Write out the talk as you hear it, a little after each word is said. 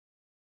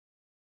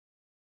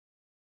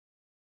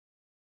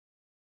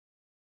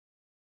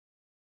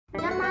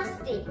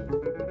Namaste.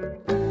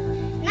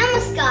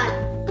 Namaskar.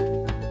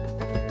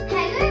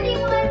 Hello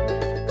everyone.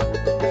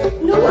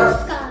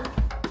 Namaskar.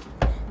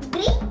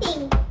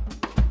 Greeting.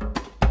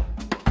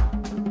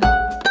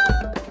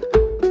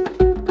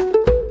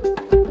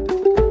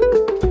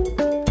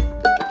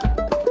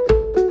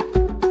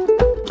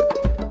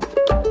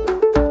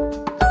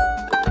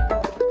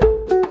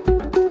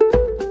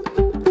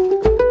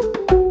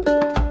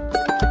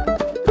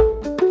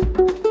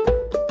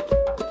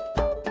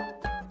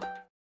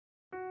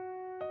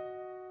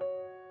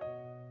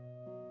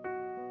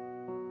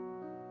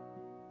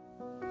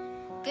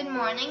 Good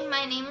morning,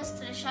 my name is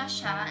Trisha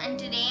Shah and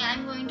today I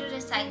am going to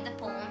recite the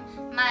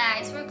poem My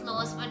Eyes Were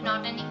Closed But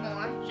Not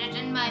Anymore,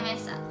 written by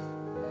myself.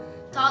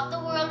 Thought the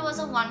world was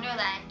a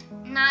wonderland,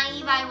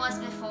 naive I was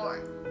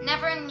before,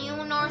 never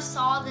knew nor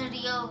saw the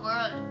real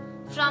world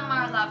from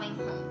our loving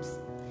homes.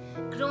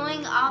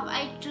 Growing up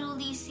I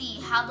truly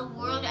see how the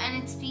world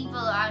and its people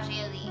are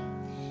really,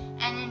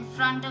 and in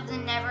front of the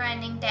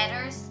never-ending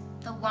terrors,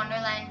 the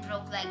wonderland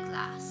broke like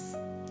glass.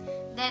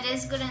 There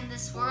is good in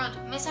this world,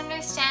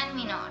 misunderstand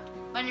me not,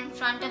 but in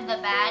front of the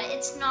bad,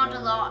 it's not a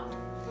lot.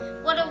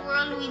 What a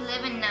world we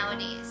live in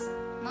nowadays.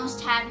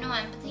 Most have no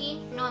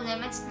empathy, no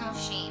limits, no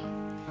shame.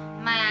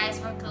 My eyes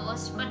were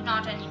closed, but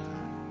not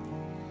anymore.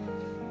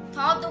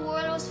 Thought the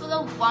world was full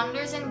of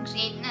wonders and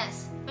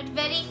greatness, but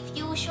very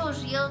few show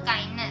real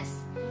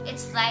kindness.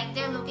 It's like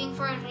they're looking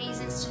for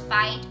reasons to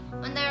fight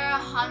when there are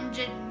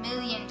 100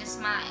 million to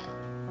smile.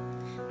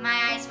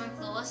 My eyes were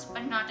closed,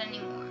 but not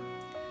anymore.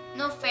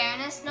 No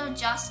fairness, no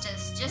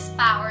justice, just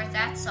power,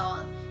 that's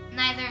all.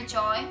 Neither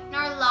joy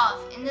nor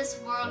love in this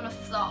world of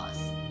flaws.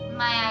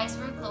 My eyes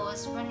were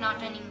closed, but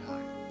not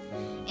anymore.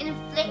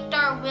 Inflict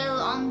our will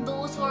on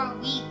those who are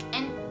weak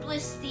and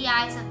twist the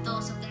eyes of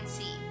those who can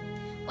see.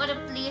 What a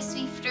place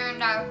we've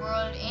turned our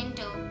world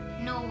into.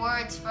 No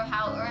words for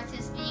how earth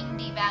is being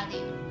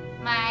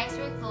devalued. My eyes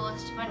were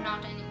closed, but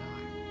not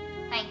anymore.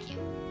 Thank you.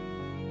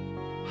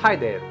 Hi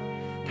there.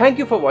 Thank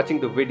you for watching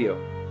the video.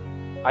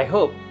 I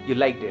hope you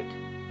liked it.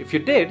 If you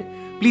did,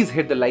 please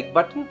hit the like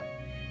button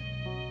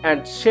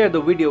and share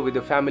the video with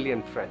your family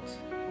and friends.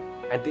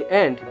 At the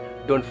end,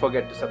 don't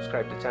forget to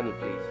subscribe to the channel,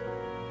 please.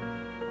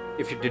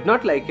 If you did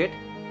not like it,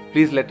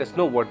 please let us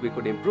know what we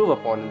could improve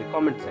upon in the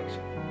comment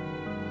section.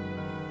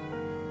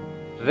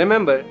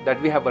 Remember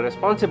that we have a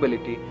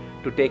responsibility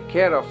to take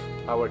care of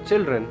our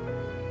children,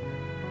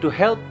 to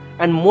help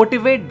and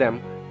motivate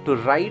them to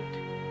write,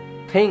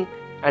 think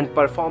and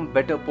perform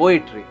better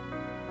poetry.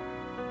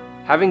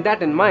 Having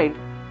that in mind,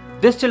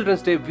 this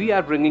Children's Day we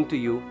are bringing to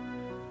you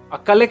a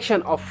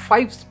collection of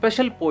 5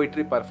 special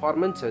poetry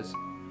performances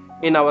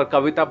in our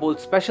Kavitabol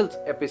specials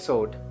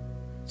episode.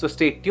 So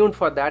stay tuned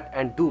for that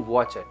and do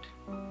watch it.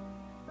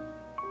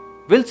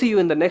 We'll see you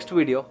in the next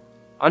video.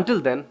 Until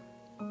then,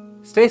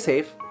 stay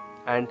safe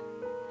and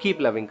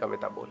keep loving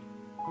Kavitabol.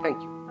 Thank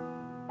you.